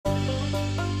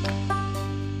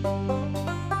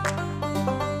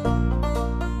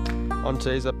On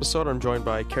today's episode, I'm joined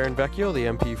by Karen Vecchio, the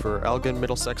MP for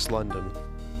Elgin-Middlesex-London.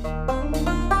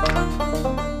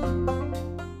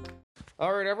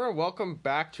 All right, everyone, welcome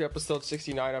back to episode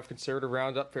 69 of Conservative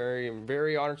Roundup.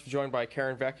 Very honored to be joined by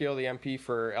Karen Vecchio, the MP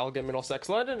for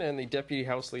Elgin-Middlesex-London and the Deputy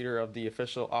House Leader of the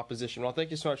official opposition. Well,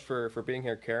 thank you so much for being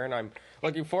here, Karen. I'm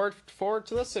looking forward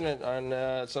to this, and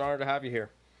it's an honor to have you here.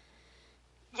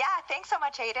 Yeah, thanks so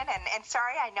much, Aidan. And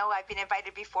sorry, I know I've been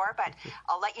invited before, but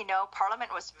I'll let you know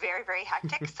Parliament was very, very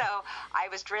hectic. So I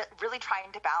was really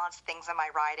trying to balance things in my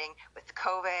riding with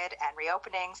COVID and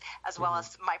reopenings, as well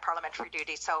as my parliamentary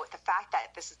duties. So the fact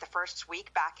that this is the first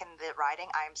week back in the riding,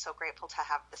 I am so grateful to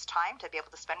have this time to be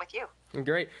able to spend with you.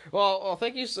 Great. Well,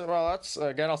 thank you. That's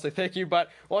again, I'll say thank you. But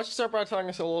why don't you start by telling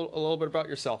us a little bit about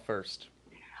yourself first?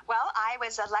 Well, I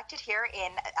was elected here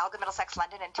in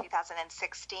Elgin-Middlesex-London in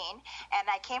 2016, and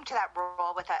I came to that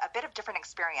role with a bit of different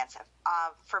experience.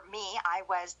 For me, I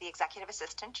was the executive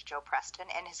assistant to Joe Preston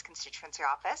in his constituency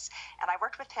office, and I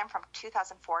worked with him from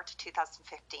 2004 to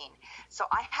 2015. So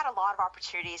I had a lot of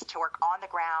opportunities to work on the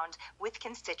ground with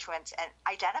constituents and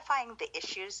identifying the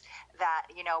issues that,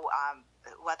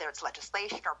 whether it's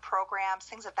legislation or programs,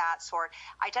 things of that sort,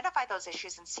 identify those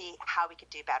issues and see how we could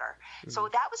do better. So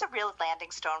that was a real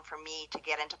landing stone for me to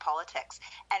get into politics.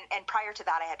 And prior to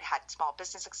that, I had small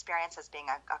business experience as being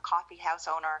a coffee house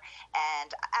owner.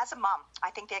 And as a mom,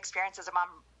 I think the experience as a mom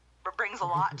brings a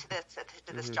lot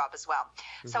to this job as well.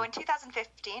 So in 2015,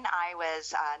 I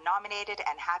was nominated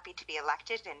and happy to be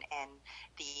elected in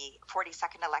the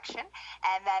 42nd election.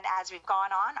 And then as we've gone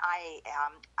on, I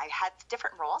had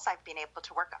different roles. I've been able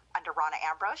to work under Ronna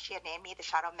Ambrose. She had named me the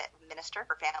Shadow Minister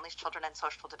for Families, Children and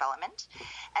Social Development.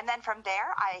 And then from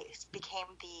there, I became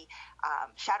the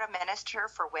Shadow Minister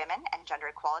for Women and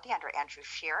Gender Equality under Andrew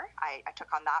Scheer. I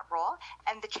took on that role,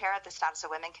 and the chair of the Status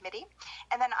of Women Committee.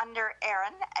 And then under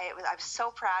Aaron, I was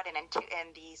so proud, and in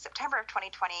the September of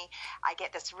 2020, I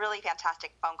get this really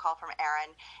fantastic phone call from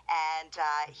Aaron, and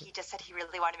he just said he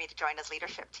really wanted me to join his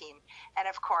leadership team. And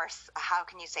of course, how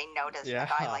can you say no to a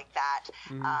guy like that?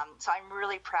 So I'm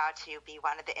really proud to be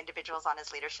one of the individuals on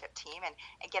his leadership team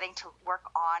and getting to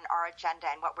work on our agenda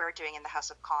and what we're doing in the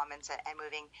House of Commons and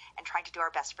moving and trying to do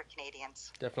our best for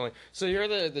Canadians. Definitely. So you're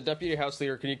the Deputy House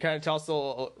Leader. Can you kind of tell us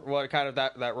what kind of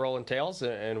that role entails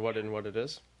and what it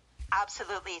is?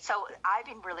 Absolutely. So I've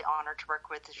been really honored to work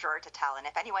with Georges Tatel, and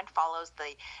if anyone follows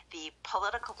the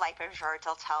political life of Georges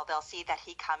Tatel, they'll see that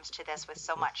he comes to this with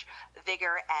so much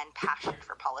vigor and passion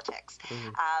for politics.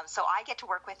 So I get to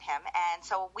work with him, and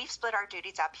so we've split our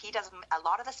duties up. He does a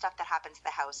lot of the stuff that happens in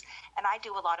the House, and I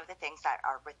do a lot of the things that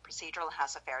are with Procedural and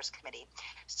House Affairs Committee.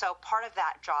 So part of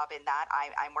that job in that,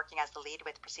 I'm working as the lead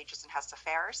with Procedures and House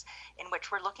Affairs, in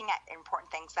which we're looking at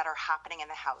important things that are happening in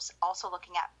the House, also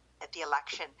looking at the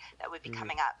election that would be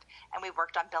coming up. And we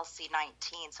worked on Bill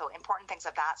C-19, so important things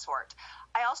of that sort.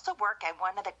 I also work, and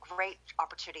one of the great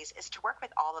opportunities is to work with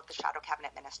all of the Shadow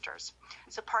Cabinet ministers.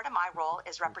 So part of my role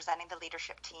is representing the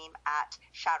leadership team at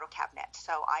Shadow Cabinet.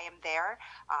 So I am there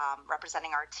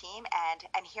representing our team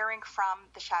and hearing from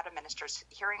the Shadow ministers,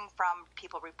 hearing from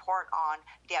people report on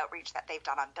the outreach that they've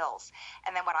done on bills.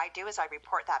 And then what I do is I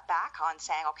report that back on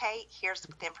saying, okay, here's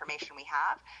the information we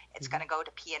have. It's going to go to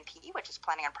PNP, which is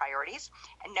Planning and Priorities.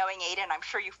 And knowing Aidan, I'm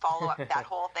sure you follow up that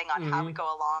whole thing on how we go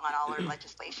along on all our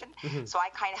legislation. So I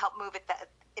kind of help move it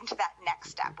into that next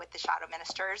step with the shadow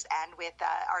ministers and with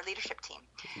our leadership team.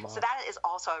 Wow. So that is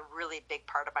also a really big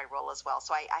part of my role as well.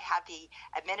 So I have the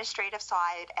administrative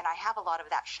side, and I have a lot of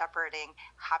that shepherding,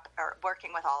 or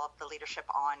working with all of the leadership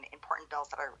on important bills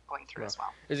that are going through as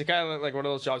well. Is it kind of like one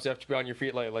of those jobs you have to be on your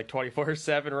feet like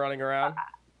 24/7 running around?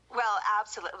 Well,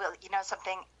 absolutely. Well, you know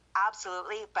something?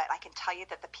 Absolutely, but I can tell you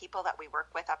that the people that we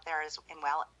work with up there is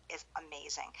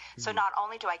amazing. So not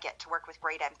only do I get to work with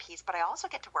great MPs, but I also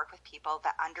get to work with people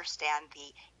that understand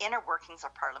the inner workings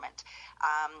of Parliament.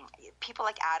 People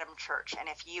like Adam Church, and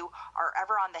if you are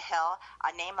ever on the Hill,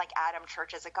 a name like Adam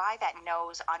Church is a guy that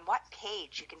knows on what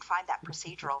page you can find that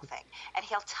procedural thing, and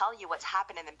he'll tell you what's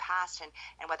happened in the past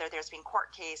and whether there's been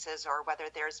court cases or whether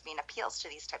there's been appeals to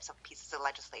these types of pieces of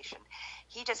legislation.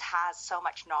 He just has so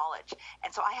much knowledge,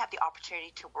 and so I have the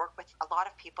opportunity to work with a lot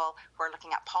of people who are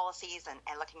looking at policies and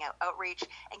looking at outreach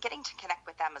and getting to connect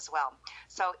with them as well.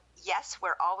 So yes,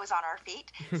 we're always on our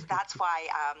feet. So that's why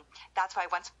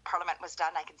once Parliament was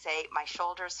done, I can say my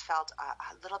shoulders felt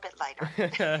a little bit lighter.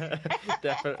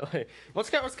 Definitely.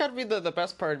 What's got to be the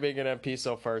best part of being an MP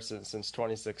so far since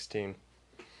 2016?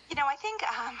 I think,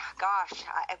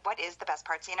 what is the best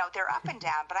parts? They're up and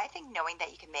down, but I think knowing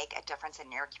that you can make a difference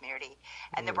in your community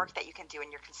and the work that you can do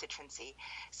in your constituency.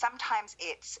 Sometimes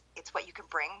it's what you can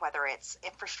bring, whether it's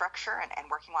infrastructure and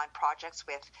working on projects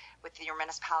with your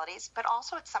municipalities, but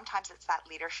also sometimes it's that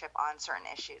leadership on certain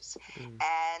issues.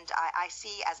 And I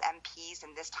see as MPs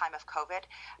in this time of COVID,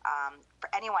 for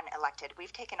anyone elected,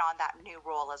 we've taken on that new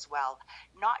role as well,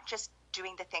 not just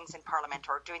doing the things in Parliament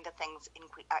or doing the things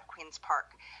at Queen's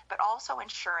Park, but also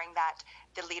ensuring that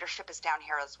the leadership is down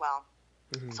here as well.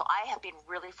 So I have been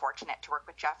really fortunate to work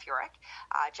with Jeff Urick.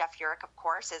 Jeff Urick, of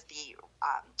course, is the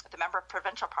member of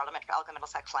Provincial Parliament for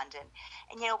Elgin-Middlesex-London.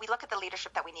 And, we look at the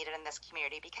leadership that we needed in this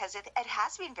community because it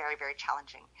has been very, very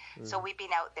challenging. So we've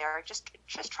been out there just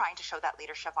trying to show that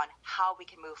leadership on how we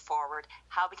can move forward,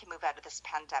 how we can move out of this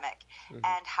pandemic,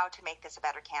 and how to make this a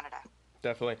better Canada.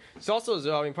 Definitely. It's also,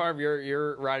 part of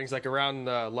your writings like around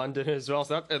London as well.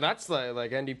 So that's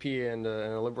like NDP and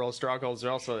Liberal strongholds.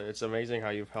 Also, it's amazing how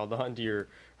you've held on to your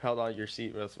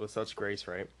seat with such grace,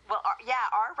 right? Well,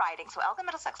 our riding. So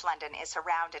Elgin-Middlesex-London is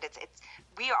surrounded.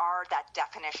 We are that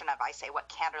definition of, I say, what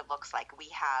Canada looks like. We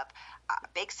have a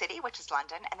big city, which is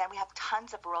London, and then we have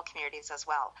tons of rural communities as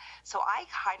well. So I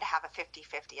kind of have a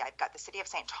 50-50. I've got the city of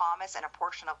St. Thomas and a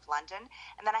portion of London,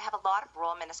 and then I have a lot of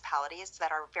rural municipalities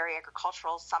that are very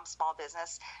agricultural, some small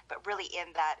business, but really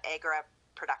in that agri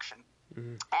production.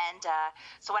 And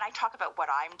so when I talk about what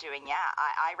I'm doing,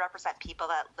 I represent people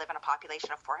that live in a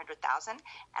population of 400,000, and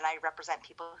I represent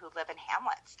people who live in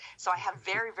hamlets. So I have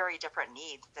very, very different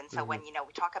needs. And so when,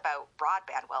 we talk about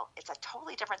broadband, well, it's a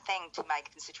totally different thing to my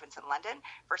constituents in London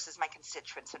versus my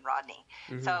constituents in Rodney.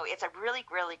 So it's a really,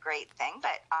 really great thing.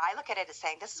 But I look at it as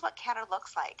saying, this is what Canada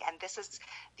looks like. And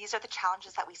these are the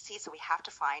challenges that we see. So we have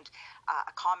to find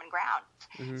a common ground.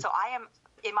 So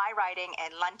in my riding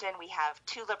in London, we have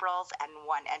 2 Liberals and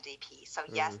 1 NDP. So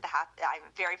yes, I'm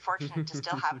very fortunate to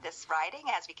still have this riding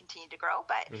as we continue to grow.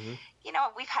 But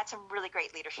we've had some really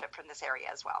great leadership from this area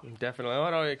as well. Definitely.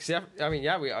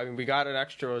 We got an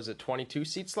extra. Was it 22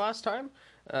 seats last time?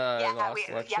 We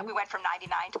went from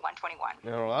 99 to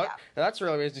 121. That's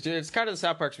really amazing. It's kind of the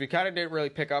sad part because we kind of didn't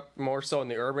really pick up more so in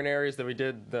the urban areas than we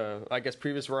did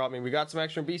previous rural. We got some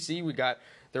extra in BC. We got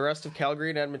the rest of Calgary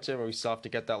and Edmonton, we still have to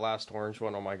get that last orange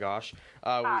one. Oh my gosh.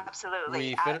 Absolutely.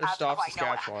 We finished off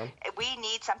Saskatchewan. We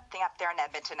need something up there in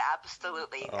Edmonton.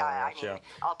 Absolutely.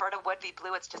 Alberta would be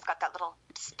blue. It's just got that little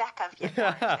speck of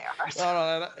orange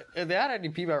there. And that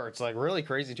NDP member, it's like really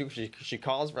crazy too. She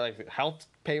calls for like health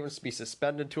payments to be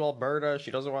suspended to Alberta.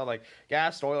 She doesn't want like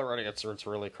gas, oil running. It's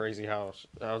really crazy how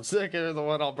sick of the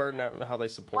one Alberta and how they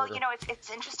support her. It's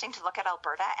interesting to look at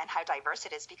Alberta and how diverse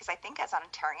it is because I think as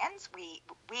Ontarians we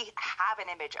have an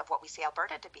image of what we see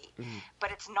Alberta to be,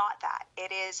 but it's not that.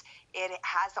 It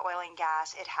has the oil and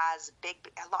gas. It has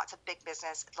lots of big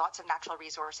business, lots of natural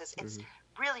resources. It's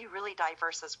really, really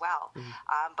diverse as well.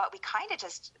 But we kind of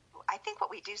I think what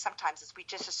we do sometimes is we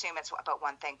just assume it's about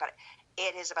one thing, but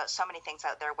it is about so many things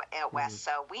out there out west.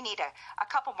 So we need a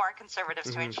couple more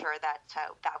Conservatives to ensure that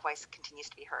that voice continues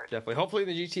to be heard. Definitely. Hopefully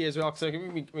the GTA as well. So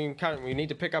we need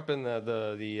to pick up in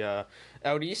the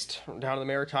out east, down in the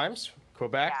Maritimes.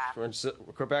 Quebec.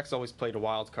 Quebec's always played a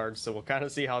wild card, so we'll kind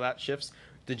of see how that shifts.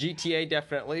 The GTA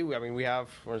definitely. We have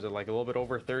a little bit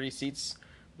over 30 seats,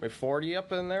 maybe 40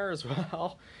 up in there as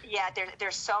well. Yeah,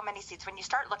 there's so many seats. When you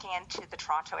start looking into the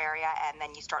Toronto area and then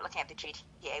you start looking at the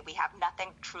GTA, we have nothing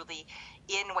truly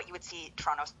in what you would see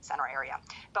Toronto Centre area.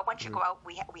 But once you go out,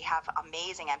 we have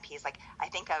amazing MPs. Like I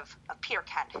think of Peter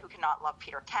Kent. Who cannot love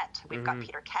Peter Kent? We've got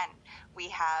Peter Kent. We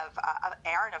have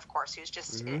Aaron, of course, who's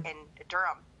just in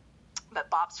Durham. But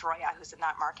Bob Soroya, who's in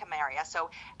that Markham area. So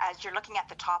as you're looking at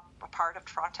the top part of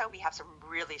Toronto, we have some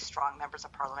really strong members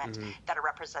of Parliament that are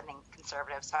representing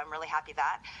Conservatives. So I'm really happy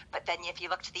that. But then if you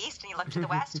look to the east and you look to the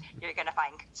west, you're going to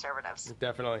find Conservatives.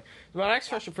 Definitely. My next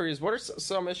question for you is, what are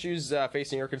some issues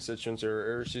facing your constituents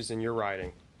or issues in your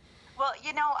riding? Well,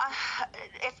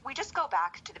 if we just go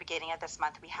back to the beginning of this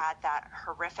month, we had that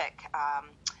horrific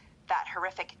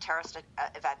terrorist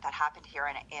event that happened here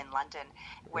in London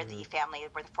where the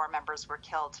 4 members were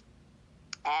killed.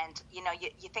 And,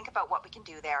 you think about what we can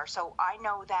do there. So I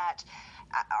know that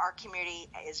our community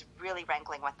is really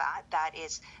wrangling with that. That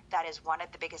is one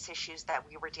of the biggest issues that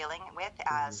we were dealing with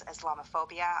as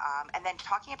Islamophobia. And then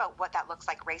talking about what that looks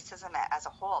like, racism as a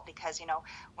whole, because,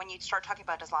 when you start talking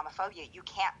about Islamophobia, you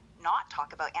can't not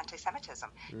talk about anti-Semitism.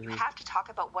 You have to talk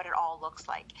about what it all looks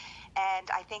like. And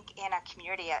I think in a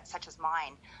community such as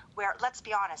mine, where, let's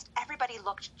be honest, everybody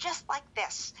looked just like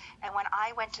this. And when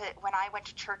I went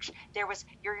to church, there was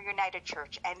your United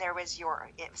Church, and there was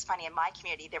it was funny, in my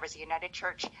community, there was a United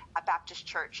Church, a Baptist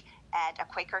church, and a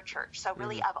Quaker church. So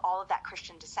really of all of that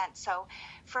Christian descent. So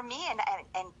for me,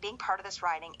 and being part of this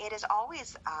riding, it is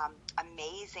always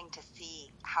amazing to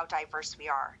see how diverse we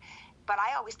are. But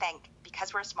I always think,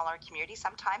 because we're a smaller community,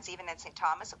 sometimes even in St.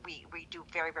 Thomas, we do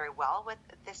very, very well with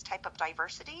this type of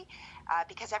diversity,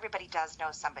 because everybody does know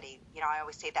somebody. I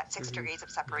always say that 6 degrees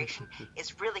of separation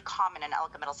is really common in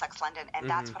Elgin-Middlesex-London, and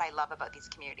that's what I love about these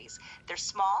communities. They're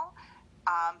small,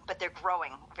 but they're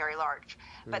growing very large.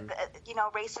 But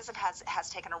racism has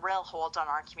taken a real hold on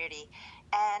our community,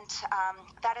 and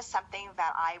that is something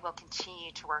that I will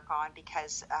continue to work on,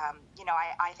 because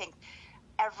I think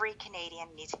every Canadian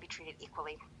needs to be treated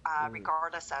equally,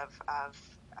 regardless of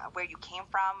where you came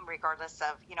from, regardless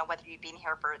of whether you've been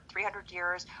here for 300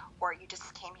 years or you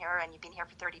just came here and you've been here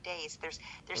for 30 days.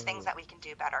 There's things that we can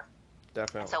do better.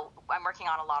 Definitely. And so I'm working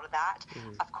on a lot of that.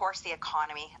 Of course, the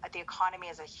economy. The economy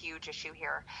is a huge issue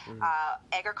here.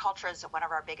 Agriculture is one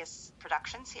of our biggest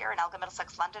productions here in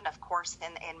Elgin-Middlesex-London. Of course,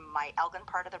 in my Elgin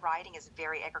part of the riding is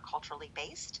very agriculturally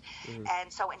based.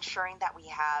 And so ensuring that we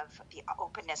have the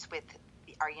openness with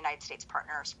our United States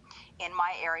partners. In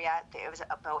my area, it was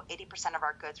about 80% of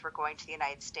our goods were going to the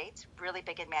United States, really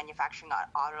big in manufacturing,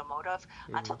 automotive,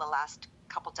 until the last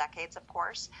couple decades, of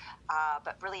course,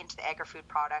 but really into the agri-food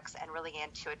products and really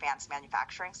into advanced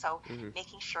manufacturing. So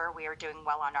making sure we are doing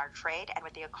well on our trade and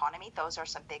with the economy, those are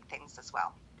some big things as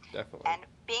well. Definitely. And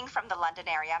being from the London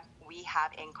area, we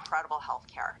have incredible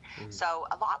healthcare. So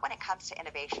a lot when it comes to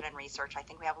innovation and research, I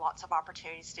think we have lots of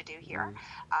opportunities to do here.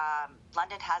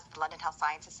 London has the London Health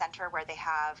Sciences Centre, where they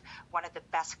have one of the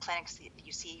best clinics that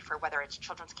you see for whether it's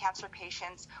children's cancer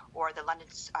patients or the London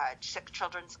Sick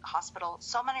Children's Hospital.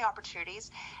 So many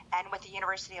opportunities. And with the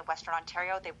University of Western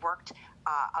Ontario, they've worked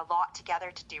a lot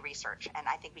together to do research. And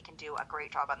I think we can do a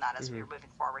great job on that as we're moving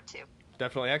forward too.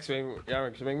 Definitely. Actually,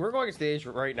 we're going to stage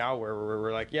right now where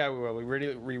we're like,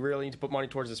 we really need to put money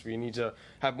towards this. We need to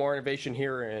have more innovation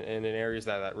here and in areas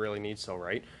that really need so,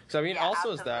 right? So, also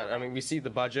absolutely. is that, we see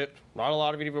the budget. Not a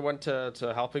lot of it even went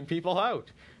to helping people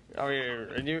out.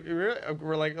 And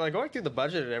we're like going through the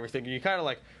budget and everything. You kind of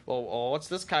like, well, what's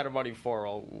this kind of money for?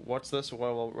 Well, what's this?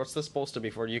 Well, what's this supposed to be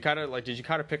for? Did you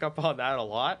kind of pick up on that a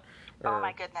lot? Or? Oh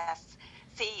my goodness.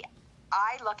 See,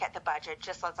 I look at the budget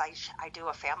just as I do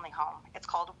a family home. It's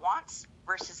called wants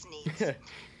versus needs.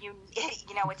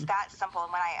 It's that simple.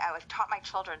 And when I've taught my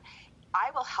children,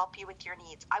 I will help you with your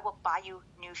needs. I will buy you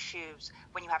new shoes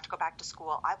when you have to go back to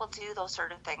school. I will do those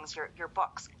sort of things, your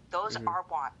books. Those are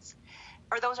wants,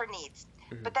 or those are needs.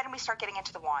 But then we start getting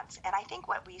into the wants. And I think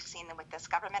what we've seen with this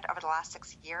government over the last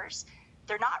 6 years,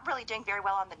 they're not really doing very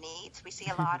well on the needs. We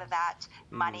see a lot of that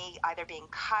money either being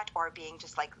cut or being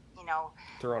just like,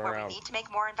 thrown where around. We need to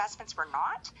make more investments, we're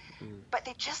not. But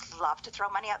they just love to throw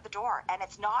money out the door, and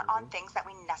it's not on things that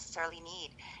we necessarily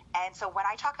need. And so when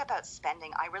I talk about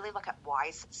spending, I really look at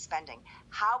wise spending.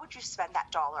 How would you spend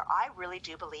that dollar? I really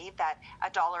do believe that a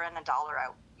dollar in, a dollar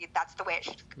out. That's the way it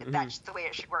should. That's the way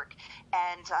it should work.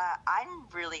 And I'm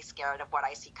really scared of what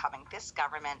I see coming. This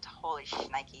government, holy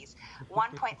shnikes,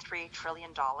 $1.3 trillion.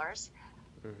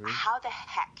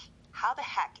 How the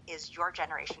heck is your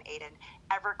generation, Aidan,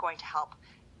 ever going to help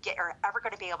ever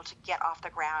going to be able to get off the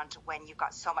ground when you've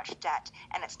got so much debt?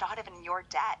 And it's not even your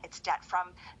debt. It's debt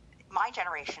from my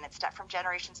generation. It's debt from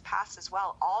generations past as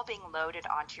well, all being loaded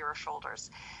onto your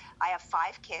shoulders. I have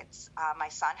 5 kids. My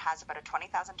son has about a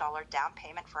 $20,000 down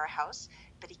payment for a house,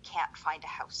 but he can't find a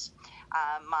house.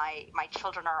 My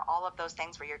children are all of those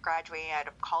things where you're graduating out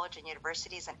of college and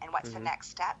universities, and what's the next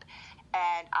step?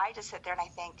 And I just sit there and I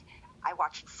think, I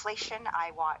watch inflation, I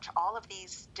watch all of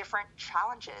these different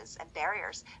challenges and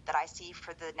barriers that I see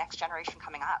for the next generation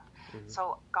coming up.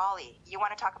 So, golly, you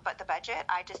want to talk about the budget?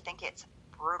 I just think it's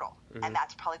brutal. And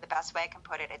that's probably the best way I can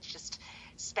put it. It's just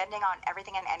spending on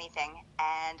everything and anything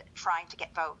and trying to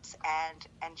get votes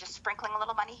and just sprinkling a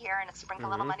little money here and sprinkling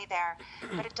a little money there.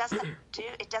 But it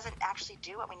doesn't actually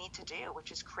do what we need to do,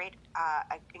 which is create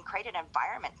an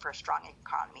environment for a strong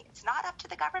economy. It's not up to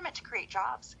the government to create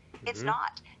jobs. It's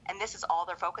not. And this is all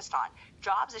they're focused on.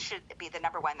 Jobs should be the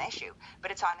number one issue, but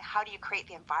it's on how do you create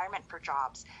the environment for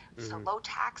jobs. So low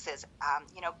taxes,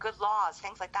 good laws,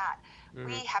 things like that.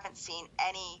 We haven't seen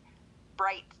any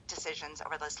bright decisions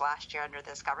over this last year under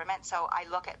this government. So I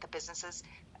look at the businesses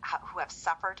who have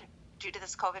suffered due to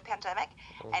this COVID pandemic,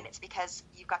 and it's because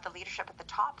you've got the leadership at the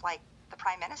top like the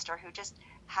Prime Minister, who just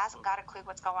hasn't got a clue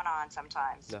what's going on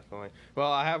sometimes. Definitely.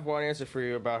 Well, I have one answer for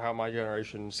you about how my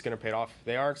generation's going to pay it off.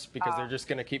 They aren't, because they're just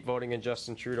going to keep voting in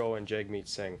Justin Trudeau and Jagmeet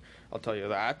Singh. I'll tell you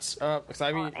that.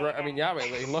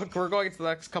 Look, we're going into the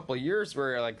next couple of years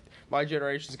where, like, my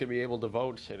generation's going to be able to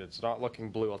vote, and it's not looking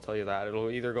blue, I'll tell you that.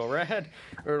 It'll either go red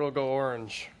or it'll go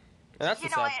orange. And that's the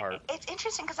sad part. It's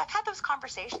interesting because I've had those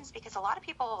conversations, because a lot of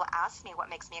people will ask me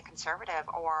what makes me a conservative,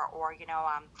 or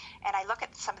and I look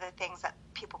at some of the things that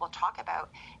people will talk about,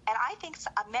 and I think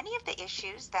many of the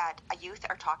issues that a youth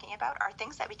are talking about are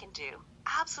things that we can do,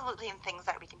 absolutely, and things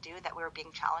that we can do that we're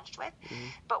being challenged with,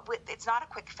 but it's not a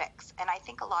quick fix. And I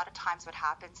think a lot of times what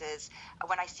happens is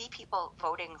when I see people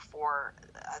voting for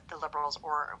the Liberals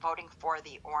or voting for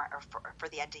the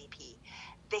NDP,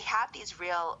 they have these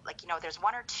real, there's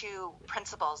one or two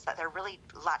principles that they're really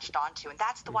latched onto, and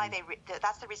that's the why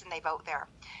that's the reason they vote there.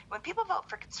 When people vote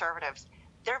for Conservatives,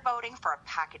 they're voting for a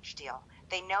package deal.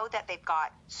 They know that they've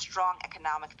got strong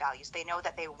economic values. They know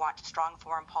that they want strong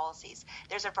foreign policies.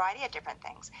 There's a variety of different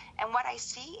things. And what I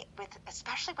see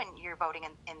especially when you're voting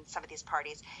in some of these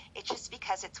parties, it's just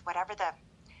because it's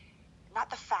not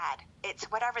the fad, it's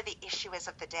whatever the issue is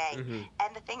of the day.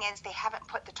 And the thing is, they haven't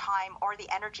put the time or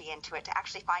the energy into it to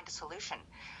actually find a solution.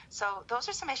 So those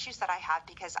are some issues that I have,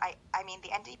 because I mean, the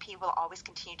NDP will always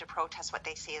continue to protest what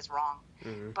they see is wrong,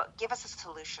 but give us a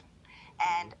solution.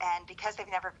 And because they've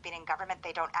never been in government,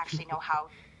 they don't actually know how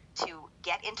to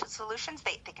get into solutions.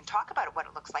 They can talk about what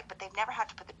it looks like, but they've never had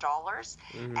to put the dollars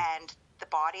and the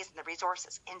bodies and the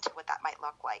resources into what that might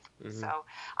look like. So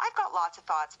I've got lots of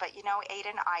thoughts, but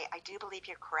Aidan, I do believe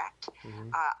you're correct.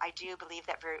 I do believe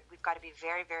that we've got to be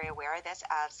very, very aware of this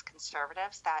as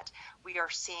Conservatives, that we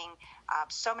are seeing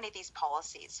so many of these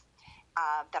policies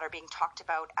that are being talked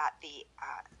about at the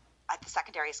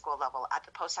secondary school level, at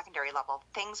the post-secondary level,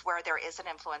 things where there is an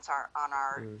influence on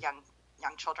our young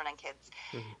children and kids.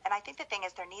 And I think the thing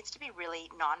is, there needs to be really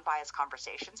non-biased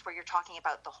conversations where you're talking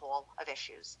about the whole of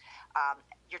issues.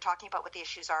 You're talking about what the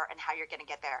issues are and how you're going to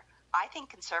get there. I think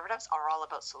Conservatives are all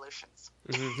about solutions.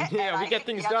 Yeah, we get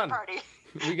things done.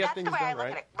 That's the way I look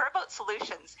at it. We're about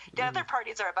solutions. The other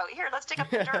parties are about, here, let's dig up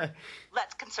the dirt.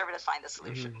 Let's Conservatives find the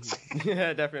solutions.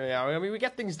 Yeah, definitely. Yeah. I mean, we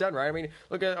get things done, right? I mean,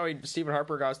 look at Stephen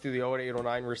Harper got us through the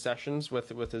 08-09 recessions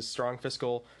with his strong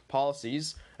fiscal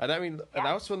policies. And and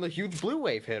that was when the huge blue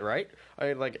wave hit, right? I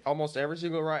mean, like, almost every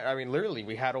single ride. I mean, literally,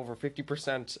 we had over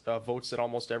 50% of votes at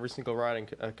almost every single riding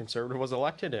a Conservative was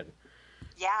elected in.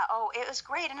 Yeah, it was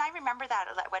great. And I remember that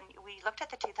when we looked at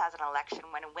the 2000 election,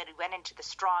 when it went into the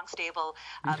strong, stable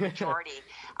majority,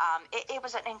 it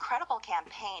was an incredible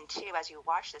campaign, too, as you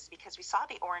watch this, because we saw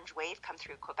the orange wave come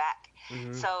through Quebec.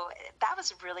 So that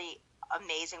was really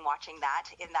amazing watching that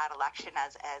in that election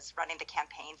as running the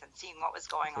campaigns and seeing what was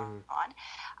going on.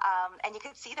 And you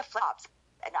could see the flops.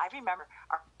 And I remember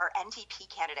our NDP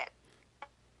candidate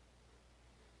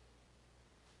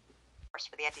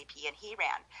for the NDP, and he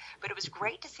ran. But it was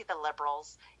great to see the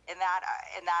Liberals in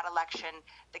that election.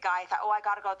 The guy thought, I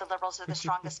got to go with the Liberals, they're the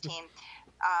strongest team.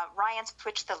 Ryan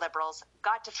switched the Liberals,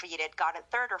 got defeated, got a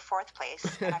third or fourth place,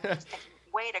 and I'm just thinking,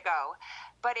 way to go.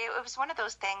 But it was one of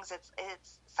those things.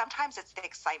 It's sometimes it's the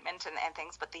excitement and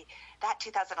things, but that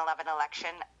 2011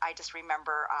 election, I just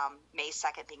remember May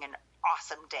 2nd being an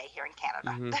awesome day here in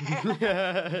Canada.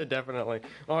 Yeah, definitely.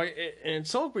 And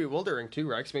it's so bewildering too,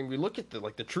 right? 'Cause, I mean, we look at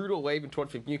the Trudeau wave in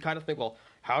 2015. You kind of think, well,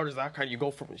 how does that you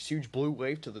go from this huge blue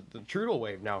wave to the Trudeau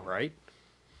wave now, right?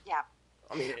 Yeah.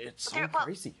 I mean, it's so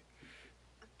crazy.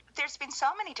 There's been so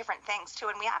many different things too,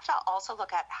 and we have to also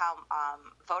look at how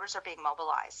voters are being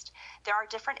mobilized. There are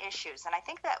different issues, and I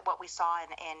think that what we saw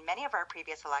in many of our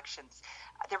previous elections,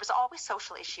 there was always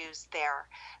social issues there,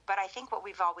 but I think what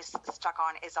we've always stuck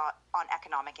on is on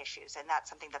economic issues, and that's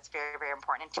something that's very, very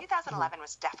important. And 2011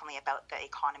 was definitely about the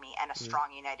economy and a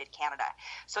strong, united Canada.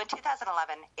 So in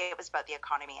 2011, it was about the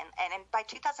economy, and by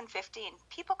 2015,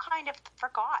 people kind of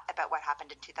forgot about what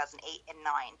happened in 2008 and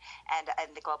 9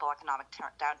 and the global economic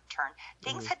downturn.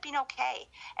 Things had been okay,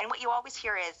 and what you always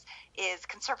hear is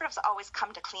Conservatives always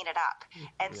come to clean it up.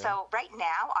 And so right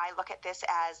now, I look at this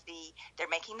as they're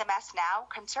making the mess now.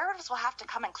 Conservatives will have to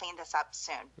come and clean this up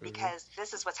soon, because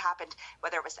this is what's happened,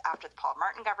 whether it was after the Paul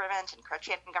Martin government and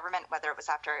Chrétien government, whether it was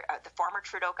after the former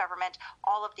Trudeau government.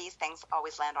 All of these things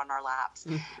always land on our laps.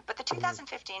 But the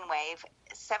 2015 wave,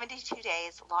 72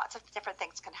 days, lots of different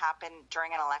things can happen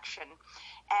during an election.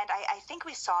 And I think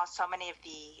we saw so many of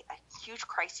the huge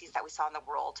crises that we saw in the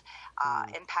world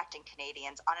impacting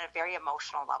Canadians on a very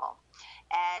emotional level.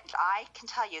 And I can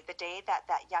tell you, the day that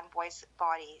young boy's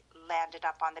body landed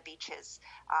up on the beaches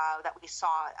that we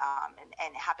saw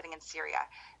and happening in Syria,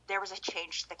 there was a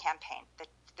change to the campaign.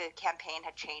 the campaign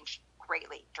had changed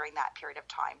greatly during that period of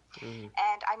time.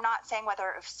 And I'm not saying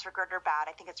whether it's for good or bad.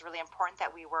 I think it's really important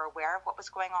that we were aware of what was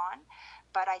going on.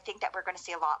 But I think that we're going to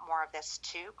see a lot more of this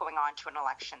too going on to an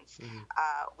elections.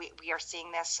 We are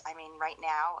seeing this. I mean, right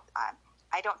now,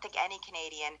 I don't think any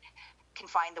Canadian can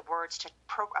find the words to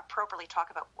appropriately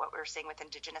talk about what we're seeing with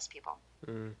Indigenous people.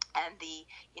 And the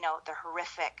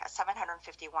horrific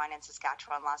 751 in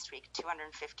Saskatchewan last week,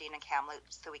 215 in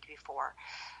Kamloops the week before.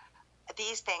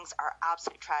 These things are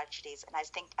absolute tragedies, and I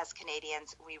think as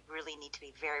Canadians, we really need to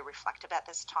be very reflective at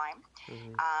this time.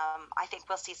 I think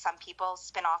we'll see some people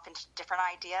spin off into different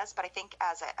ideas, but I think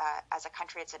as a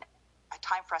country, it's a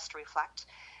time for us to reflect,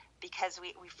 because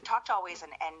we've talked always,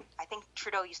 and I think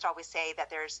Trudeau used to always say that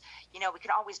there's, we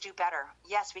can always do better.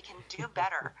 Yes, we can do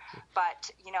better,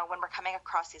 but, when we're coming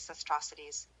across these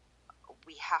atrocities,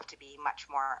 we have to be much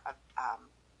more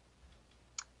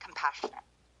compassionate.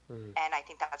 And I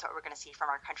think that's what we're going to see from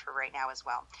our country right now as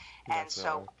well. And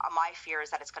so my fear is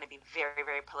that it's going to be very,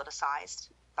 very politicized.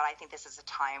 But I think this is a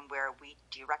time where we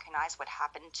do recognize what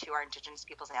happened to our Indigenous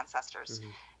people's ancestors.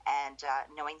 And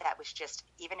knowing that was just,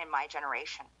 even in my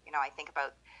generation, I think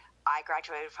about, I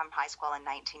graduated from high school in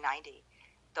 1990.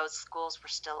 Those schools were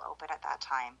still open at that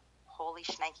time. Holy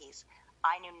shnikes.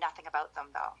 I knew nothing about them,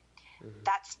 though.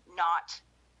 That's not,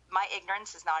 my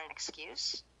ignorance is not an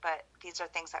excuse, but these are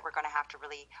things that we're going to have to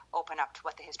really open up to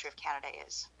what the history of Canada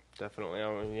is. Definitely,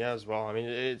 as well. I mean,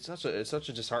 it's such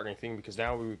a disheartening thing, because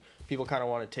now people kind of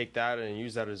want to take that and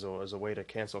use that as a way to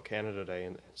cancel Canada Day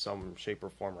in some shape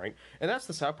or form, right? And that's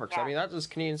the sad part. Yeah. I mean, that's as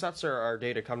Canadians, that's our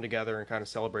day to come together and kind of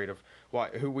celebrate of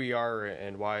who we are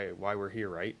and why we're here,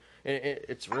 right? And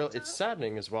it's real. It's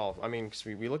saddening as well. I mean, because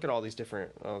we look at all these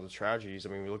different the tragedies. I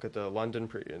mean, we look at the London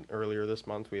earlier this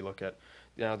month. We look at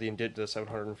the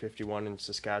 751 in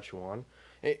Saskatchewan.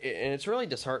 And it's really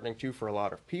disheartening too for a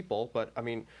lot of people. But I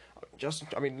mean,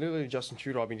 literally Justin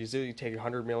Trudeau. I mean, he's literally taking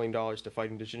 $100 million to fight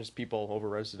Indigenous people over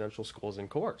residential schools in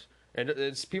court, and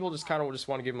it's people just kind of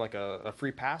want to give him like a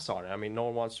free pass on it. I mean, no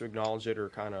one wants to acknowledge it or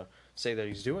kind of say that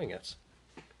he's doing it.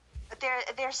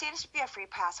 There seems to be a free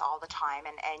pass all the time,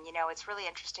 and it's really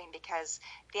interesting because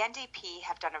the NDP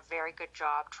have done a very good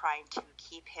job trying to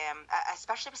keep him,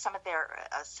 especially with some of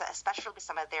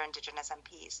their Indigenous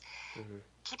MPs,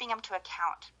 keeping him to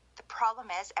account. The problem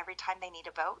is every time they need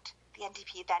a vote, the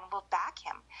NDP then will back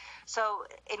him. So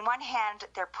in one hand,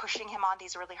 they're pushing him on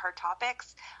these really hard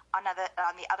topics. On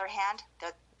the other hand,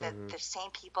 they're the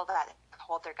same people that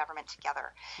hold their government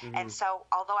together. And so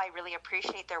although I really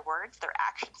appreciate their words, their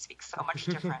actions speak so much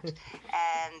different.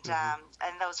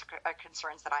 And those are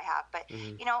concerns that I have. But,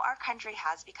 our country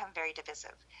has become very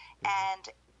divisive. And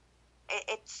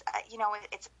it's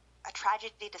a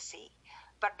tragedy to see.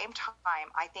 But at the same time,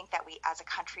 I think that we as a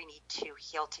country need to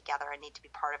heal together and need to be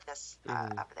part of this.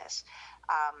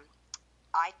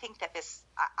 I think that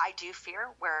I do fear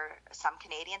where some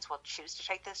Canadians will choose to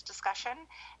take this discussion,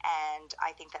 and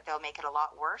I think that they'll make it a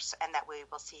lot worse, and that we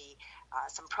will see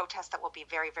some protests that will be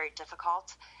very, very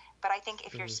difficult. But I think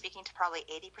if you're speaking to probably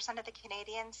 80% of the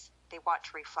Canadians, they want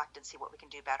to reflect and see what we can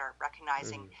do better,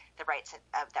 recognizing the rights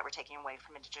that we're taking away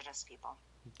from Indigenous people.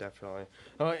 Definitely.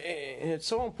 And it's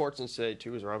so important today,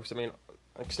 too, as well, because,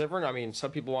 I mean,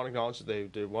 some people want to acknowledge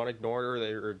that they want to ignore it,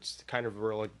 or it's kind of,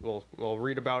 we're like, we'll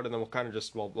read about it, and then we'll kind of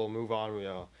just, we'll move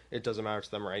on. It doesn't matter to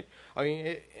them, right? I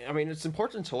mean, it's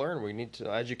important to learn. We need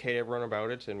to educate everyone about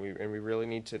it, and we really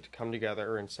need to come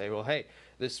together and say, well, hey,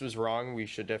 this was wrong. We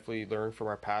should definitely learn from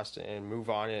our past and move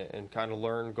on and kind of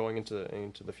learn going into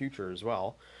the future as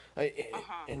well.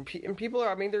 And people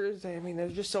are, they're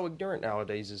just so ignorant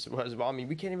nowadays as well. I mean,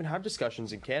 we can't even have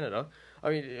discussions in Canada. I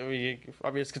mean,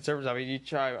 as conservatives,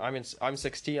 I'm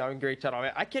 16, I'm in grade 10.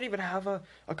 I can't even have a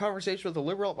conversation with a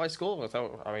liberal at my school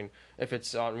without, if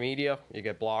it's on media, you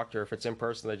get blocked, or if it's in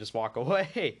person, they just walk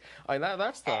away.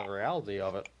 That's the reality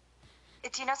of it.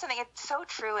 Something, it's so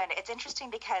true, and it's interesting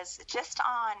because just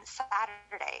on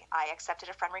Saturday, I accepted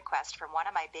a friend request from one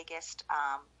of my biggest,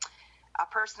 a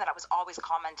person that I was always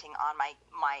commenting on my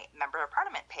Member of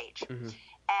Parliament page.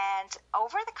 And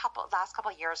over the last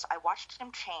couple of years, I watched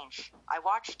him change. I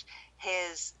watched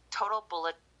his total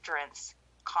belligerence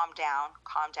calm down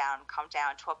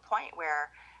to a point where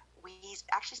we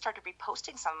actually started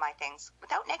reposting some of my things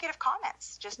without negative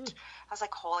comments. I was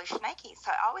like, holy shnikes.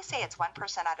 So I always say it's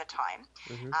 1% at a time.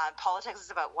 Politics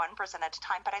is about 1% at a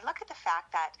time. But I look at the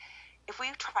fact that if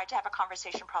we tried to have a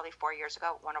conversation probably 4 years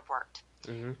ago, it wouldn't have worked.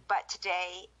 But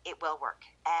today, it will work.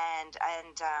 And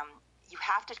you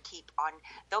have to keep on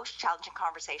those challenging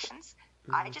conversations.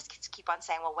 I just keep on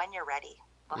saying, well, when you're ready,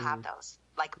 we'll have those.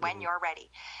 Like when you're ready.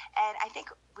 And I think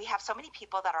we have so many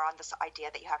people that are on this idea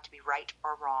that you have to be right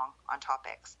or wrong on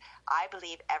topics. I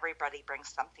believe everybody brings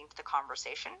something to the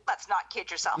conversation. Let's not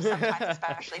kid yourself sometimes,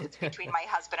 especially if it's between my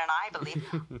husband and I believe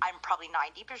I'm probably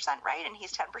 90% right and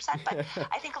he's 10%. But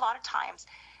I think a lot of times,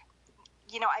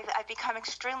 you know, I've become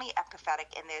extremely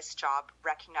empathetic in this job,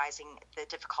 recognizing the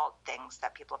difficult things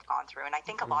that people have gone through. And I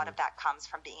think a lot of that comes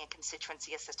from being a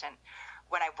constituency assistant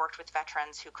when I've worked with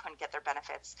veterans who couldn't get their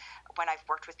benefits, when I've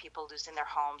worked with people losing their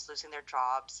homes, losing their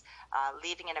jobs,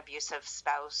 leaving an abusive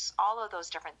spouse. All of those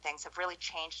different things have really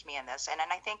changed me in this. And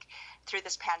I think through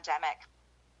this pandemic,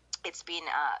 it's been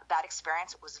that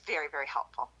experience was very, very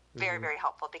helpful. Very, very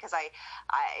helpful, because I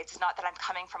it's not that I'm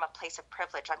coming from a place of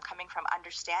privilege. I'm coming from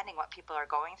understanding what people are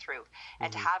going through and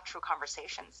to have true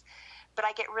conversations. But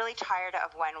I get really tired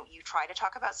of when you try to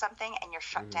talk about something and you're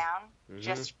shut down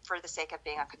just for the sake of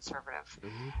being a conservative.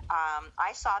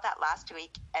 I saw that last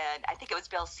week, and I think it was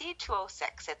Bill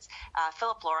C-206. It's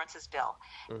Philip Lawrence's bill.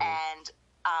 And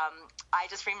I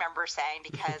just remember saying,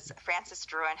 because Francis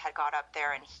Drouin had got up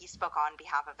there and he spoke on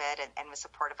behalf of it and was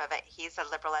supportive of it. He's a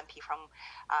Liberal MP from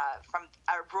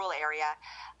a rural area.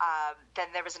 Then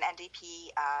there was an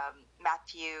NDP,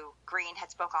 Matthew Green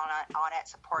had spoken on it,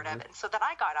 supportive. And so then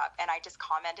I got up and I just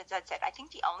commented and said, I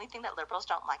think the only thing that Liberals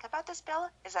don't like about this bill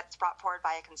is that it's brought forward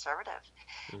by a Conservative.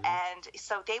 And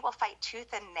so they will fight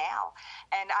tooth and nail.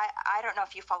 And I don't know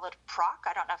if you followed PROC.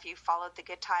 I don't know if you followed the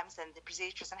Good Times and the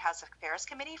Procedures and House Affairs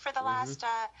Committee for the last,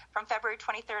 from February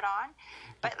 23rd on.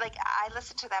 But like, I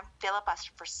listened to them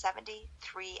filibuster for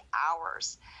 73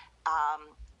 hours.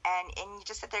 And you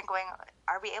just sit there going,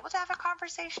 are we able to have a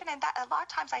conversation? And that a lot of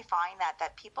times I find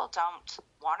that people don't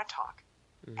want to talk.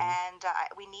 And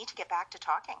we need to get back to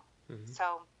talking.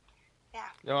 So, yeah,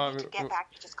 we need to get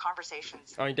back to just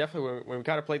conversations. I mean, definitely, when we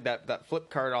kind of played that flip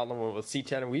card on them with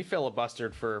C10, and we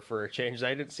filibustered for a change.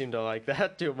 I didn't seem to like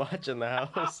that too much in the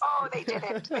House. Oh, they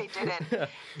didn't. They didn't.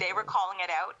 They were calling it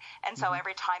out. And so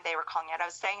every time they were calling it out, I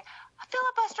was saying,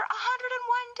 filibuster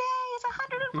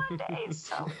 101 days, 101 days.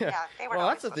 So, yeah, they were. Well,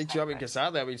 that's the thing, too. I mean, because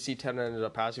sadly, C10 ended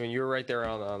up passing. I mean, you were right there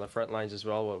on the front lines as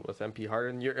well with MP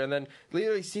Hardin. And then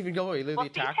literally Stephen Gilroy literally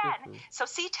attacked it. So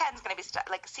C10 is going to be,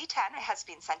 C10 has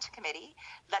been sent to committee.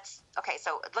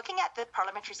 So looking at the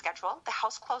parliamentary schedule, the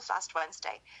House closed last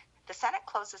Wednesday. The Senate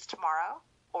closes tomorrow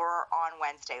or on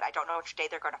Wednesday. I don't know which day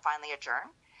they're going to finally adjourn.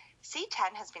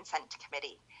 C10 has been sent to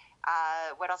committee.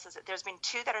 What else is it? There's been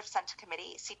two that are sent to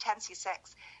committee, C10,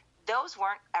 C6. Those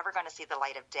weren't ever going to see the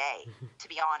light of day, to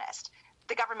be honest.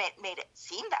 The government made it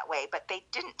seem that way, but they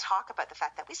didn't talk about the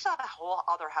fact that we still have a whole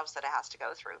other house that it has to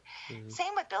go through.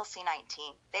 Same with Bill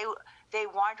C-19. They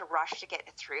wanted to rush to get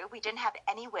it through. We didn't have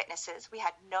any witnesses. We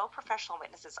had no professional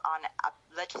witnesses on a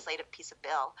legislative piece of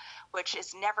bill, which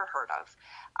is never heard of.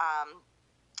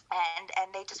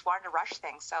 And they just wanted to rush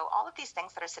things. So all of these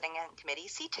things that are sitting in committee,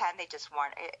 C-10, they just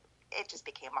weren't. It just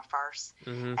became a farce.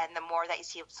 And the more that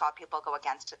you saw people go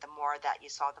against it, the more that you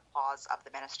saw the flaws of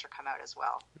the minister come out as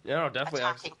well. Yeah, no,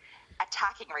 definitely.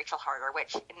 Attacking Rachel Harder,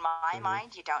 which in my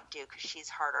mind you don't do, because she's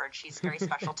harder and she's very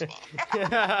special to me.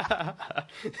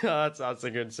 That's a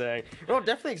good saying. No,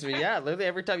 definitely. Yeah, literally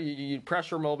every time you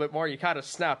pressure them a little bit more, you kind of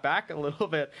snap back a little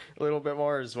bit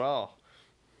more as well.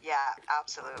 Yeah,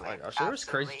 absolutely. Oh my gosh, it was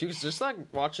crazy too. Just like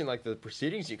watching like the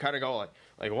proceedings, you kind of go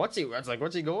like what's he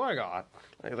going on?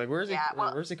 Like where's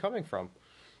he coming from?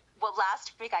 Well,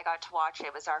 last week I got to watch it.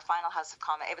 It was our final House of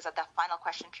Comment. It was at the final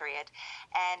question period,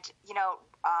 and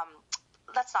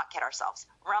let's not kid ourselves.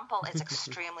 Rumpel is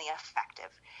extremely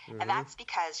effective, and that's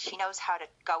because she knows how to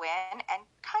go in and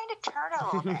kind of turn a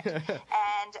little bit.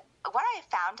 And what I have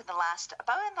found in the last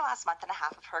month and a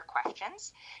half of her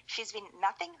questions, she's been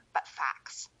nothing but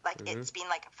facts. Like it's been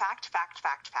like fact.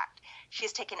 She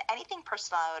has taken anything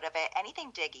personal out of it,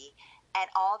 anything diggy, and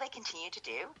all they continue to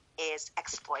do is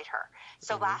exploit her.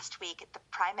 So last week, the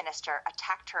Prime Minister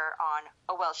attacked her on,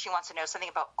 she wants to know something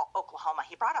about Oklahoma.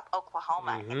 He brought up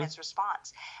Oklahoma in his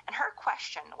response. And her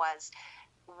question was,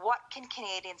 what can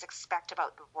Canadians expect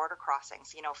about the border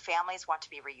crossings? Families want to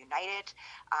be reunited.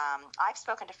 I've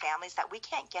spoken to families that we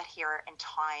can't get here in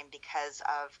time because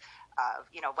of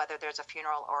whether there's a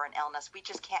funeral or an illness. We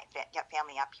just can't get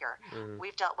family up here.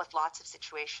 We've dealt with lots of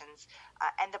situations,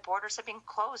 and the borders have been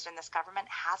closed, and this government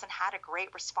hasn't had a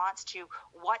great response to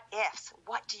what ifs.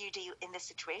 What do you do in this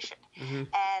situation?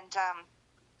 And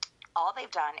all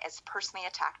they've done is personally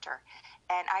attacked her.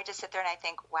 And I just sit there and I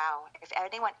think, wow, if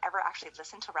anyone ever actually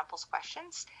listened to Rumpel's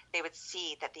questions, they would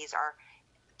see that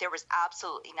there was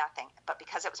absolutely nothing. But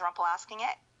because it was Rumpel asking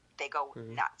it, they go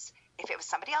nuts. if it was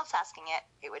somebody else asking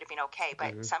it, it would have been okay.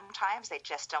 But sometimes they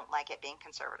just don't like it being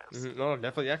conservatives. No,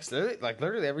 definitely. Like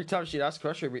literally every time she'd ask a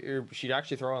question, she'd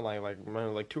actually throw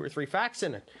in like 2 or 3 facts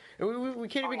in it. And we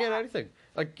can't even get anything.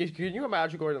 Like, can you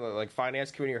imagine going to the like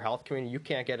finance committee or health committee? You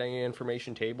can't get any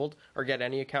information tabled or get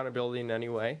any accountability in any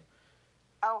way.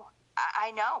 Oh,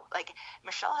 I know. Like,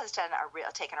 Michelle has taken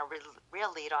a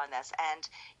real lead on this. And,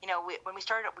 when we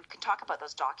started, we can talk about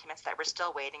those documents that we're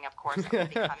still waiting, of course, that will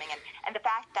be coming. And the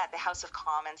fact that the House of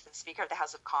Commons, the Speaker of the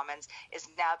House of Commons, is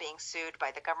now being sued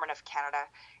by the Government of Canada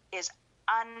is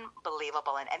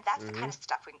unbelievable. And that's the kind of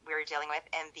stuff we were dealing with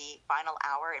in the final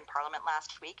hour in Parliament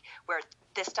last week, where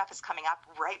this stuff is coming up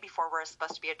right before we're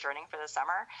supposed to be adjourning for the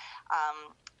summer.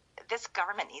 This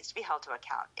government needs to be held to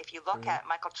account. If you look at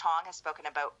Michael Chong has spoken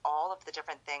about all of the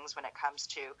different things when it comes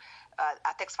to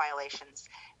ethics violations.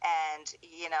 And,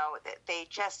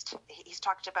 he's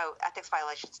talked about ethics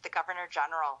violations. The Governor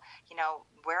General,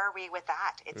 where are we with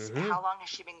that? It's how long has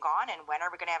she been gone, and when are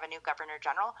we going to have a new Governor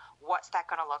General? What's that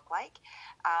going to look like?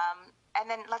 And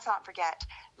then let's not forget,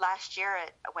 last year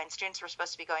when students were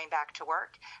supposed to be going back to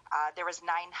work, there was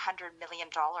 $900 million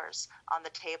on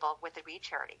the table with the We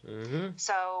Charity.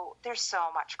 So there's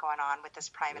so much going on with this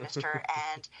Prime Minister,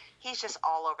 and he's just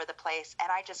all over the place. And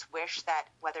I just wish that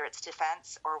whether it's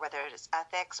defense or whether it's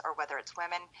ethics or whether it's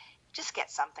women, just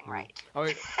get something right.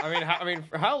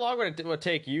 How long would it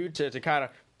take you to kind of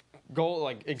go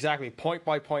like exactly point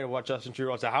by point of what Justin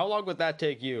Trudeau said? How long would that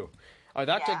take you?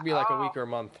 That took me like a week or a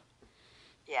month.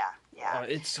 Yeah.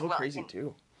 It's so crazy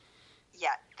too.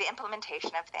 Yeah, the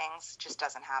implementation of things just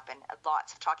doesn't happen.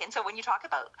 Lots of talk. And so when you talk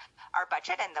about our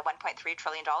budget and the $1.3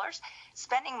 trillion,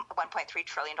 spending $1.3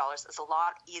 trillion is a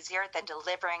lot easier than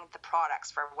delivering the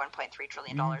products for $1.3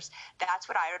 trillion. That's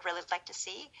what I would really like to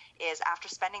see is after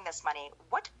spending this money,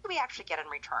 what do we actually get in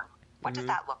return? What does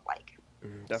that look like?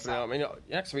 Definitely. So,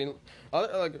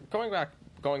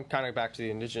 going kind of back to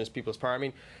the Indigenous people's part,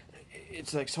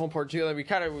 it's like so important too. Like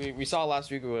we saw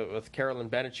last week with Carolyn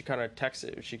Bennett. She kind of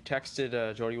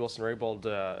texted Jody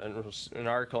Wilson-Raybould an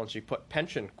article, and she put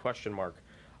pension ?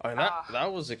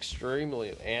 That was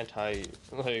extremely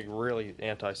really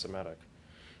anti-Semitic.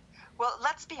 Well,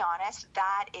 let's be honest.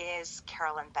 That is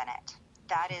Carolyn Bennett.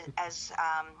 That is as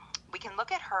we can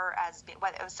look at her as being.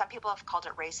 Well, some people have called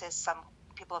it racist. Some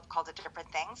people have called it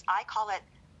different things. I call it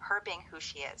her being who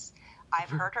she is. I've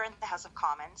heard her in the House of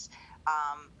Commons.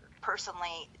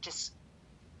 Personally, just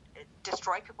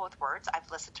destroy people with words.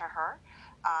 I've listened to her.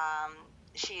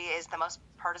 She is the most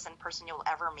partisan person you'll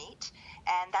ever meet,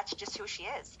 and that's just who she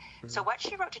is. So what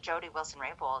she wrote to Jody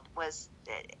Wilson-Raybould was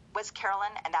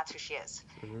Carolyn, and that's who she is.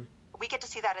 We get to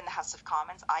see that in the House of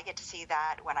Commons. I get to see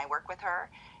that when I work with her,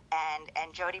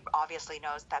 and Jody obviously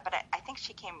knows that. But I think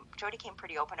Jody came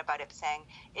pretty open about it, saying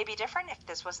it'd be different if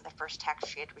this wasn't the first text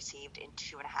she had received in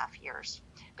 2.5 years.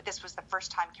 But this was the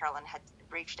first time Carolyn had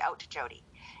reached out to Jody.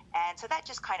 And so that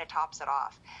just kind of tops it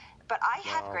off. But I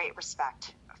have great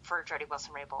respect for Jody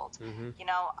Wilson-Raybould.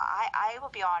 I will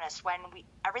be honest, when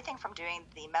everything from doing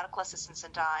the medical assistance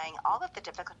in dying, all of the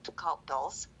difficult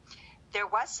bills, there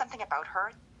was something about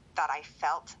her that I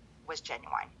felt was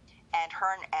genuine. And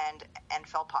her and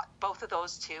Philpott, both of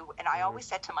those two. And I always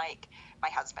said to Mike, my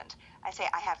husband, I say,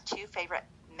 I have 2 favorite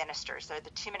ministers. They're the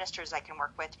 2 ministers I can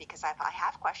work with, because if I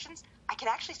have questions, I can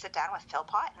actually sit down with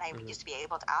Philpott, and I used to be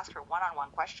able to ask her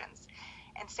one-on-one questions.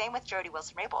 And same with Jody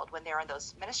Wilson-Raybould when they're in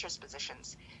those ministers'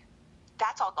 positions.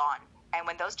 That's all gone. And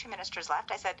when those 2 ministers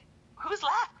left, I said, who's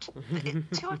left?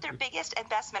 2 of their biggest and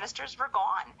best ministers were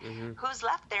gone. Who's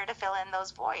left there to fill in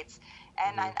those voids?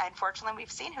 And unfortunately,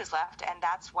 we've seen who's left, and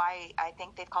that's why I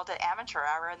think they've called it amateur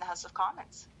hour in the House of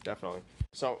Commons. Definitely.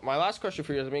 So my last question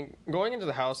for you is, going into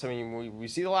the House, we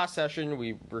see the last session.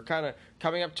 We're kind of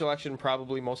coming up to election,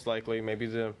 probably, most likely, maybe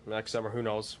the next summer, who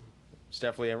knows? It's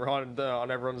definitely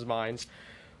on everyone's minds.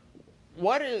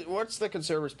 What's the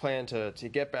Conservatives' plan to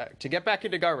get back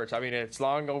into government? It's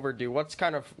long overdue.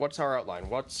 What's our outline?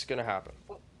 What's going to happen?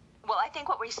 Well, I think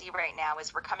what we see right now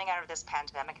is we're coming out of this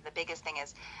pandemic, and the biggest thing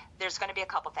is there's going to be a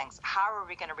couple things. How are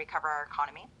we going to recover our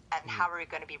economy, and how are we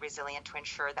going to be resilient to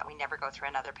ensure that we never go through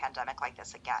another pandemic like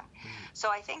this again? So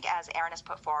I think, as Aaron has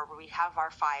put forward, we have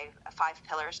our five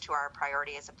pillars to our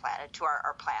priority as a plan, to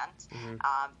our plans.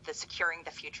 The securing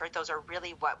the future, those are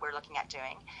really what we're looking at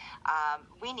doing.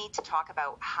 We need to talk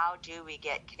about how do we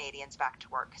get Canadians back to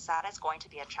work, because that is going to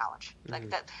be a challenge. Like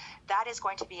that is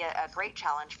going to be a great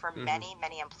challenge for many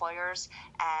employers.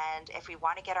 And if we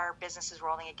want to get our businesses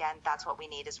rolling again, that's what we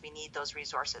need those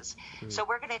resources. So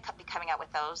we're going to be coming out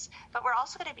with those, but we're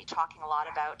also going to be talking a lot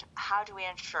about how do we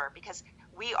ensure, because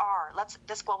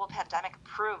This global pandemic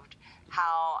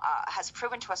has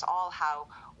proven to us all how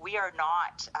we are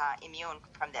not immune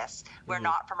from this. We're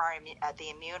not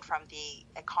immune from the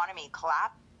economy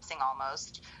collapsing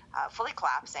almost, fully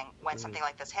collapsing when something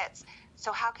like this hits.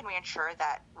 So how can we ensure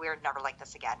that we're never like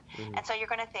this again? And so you're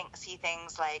going to see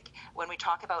things like when we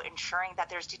talk about ensuring that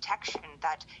there's detection,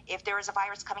 that if there is a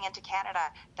virus coming into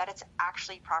Canada, that it's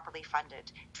actually properly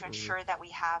funded to ensure that we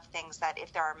have things that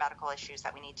if there are medical issues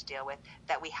that we need to deal with,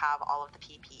 that we have all of the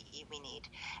PPE we need.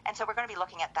 And so we're going to be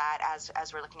looking at that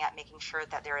as we're looking at making sure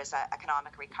that there is an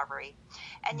economic recovery.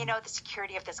 And, you know, the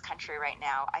security of this country right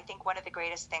now, I think one of the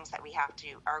greatest things that we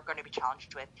are going to be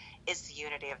challenged with is the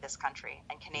unity of this country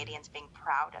and Canadians being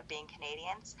proud of being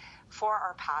Canadians for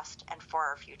our past and for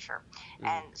our future.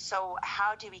 And so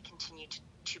how do we continue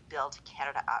to build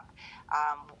Canada up?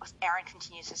 Aaron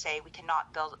continues to say we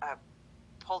cannot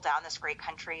pull down this great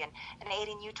country, and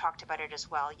Aidan, you talked about it as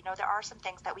well. You know, there are some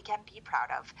things that we can be proud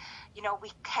of. You know,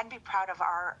 we can be proud of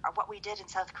what we did in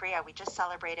South Korea. We just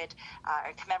celebrated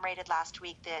or commemorated last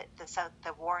week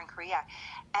the war in Korea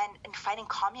and fighting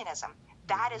communism.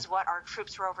 That is what our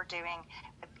troops were overdoing,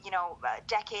 you know,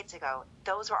 decades ago.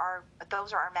 Those are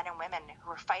our men and women who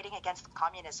were fighting against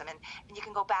communism, and you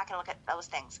can go back and look at those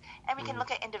things, and we can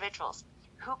look at individuals.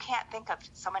 Who can't think of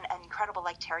someone incredible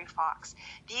like Terry Fox?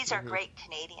 These are great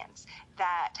Canadians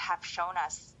that have shown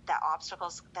us that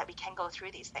obstacles that we can go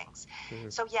through these things.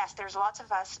 So yes, there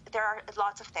are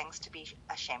lots of things to be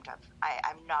ashamed of.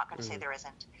 I'm not going to say there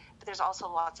isn't, but there's also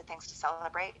lots of things to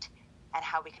celebrate and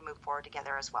how we can move forward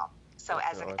together as well. So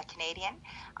as a Canadian,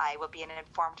 I will be an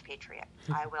informed patriot.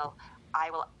 I will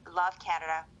love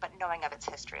Canada, but knowing of its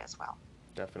history as well.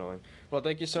 Definitely. Well,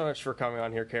 thank you so much for coming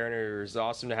on here, Karen. It was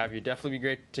awesome to have you. Definitely be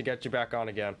great to get you back on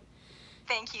again.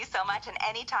 Thank you so much. And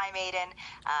anytime, Aidan,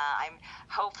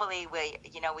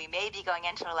 we may be going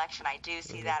into an election. I do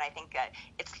see that. I think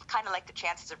it's kind of like the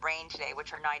chances of rain today,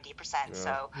 which are 90%. Yeah.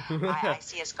 So I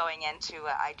see us going into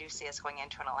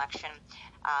an election.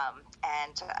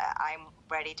 And I'm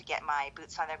ready to get my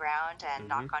boots on the ground and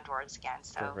knock on doors again.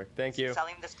 So perfect. Thank you.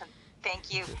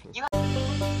 Thank you.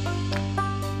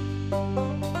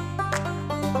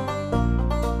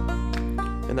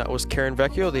 And that was Karen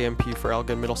Vecchio, the MP for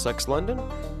Elgin-Middlesex-London.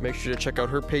 Make sure to check out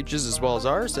her pages as well as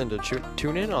ours, and to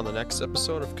tune in on the next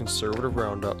episode of Conservative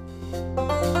Roundup.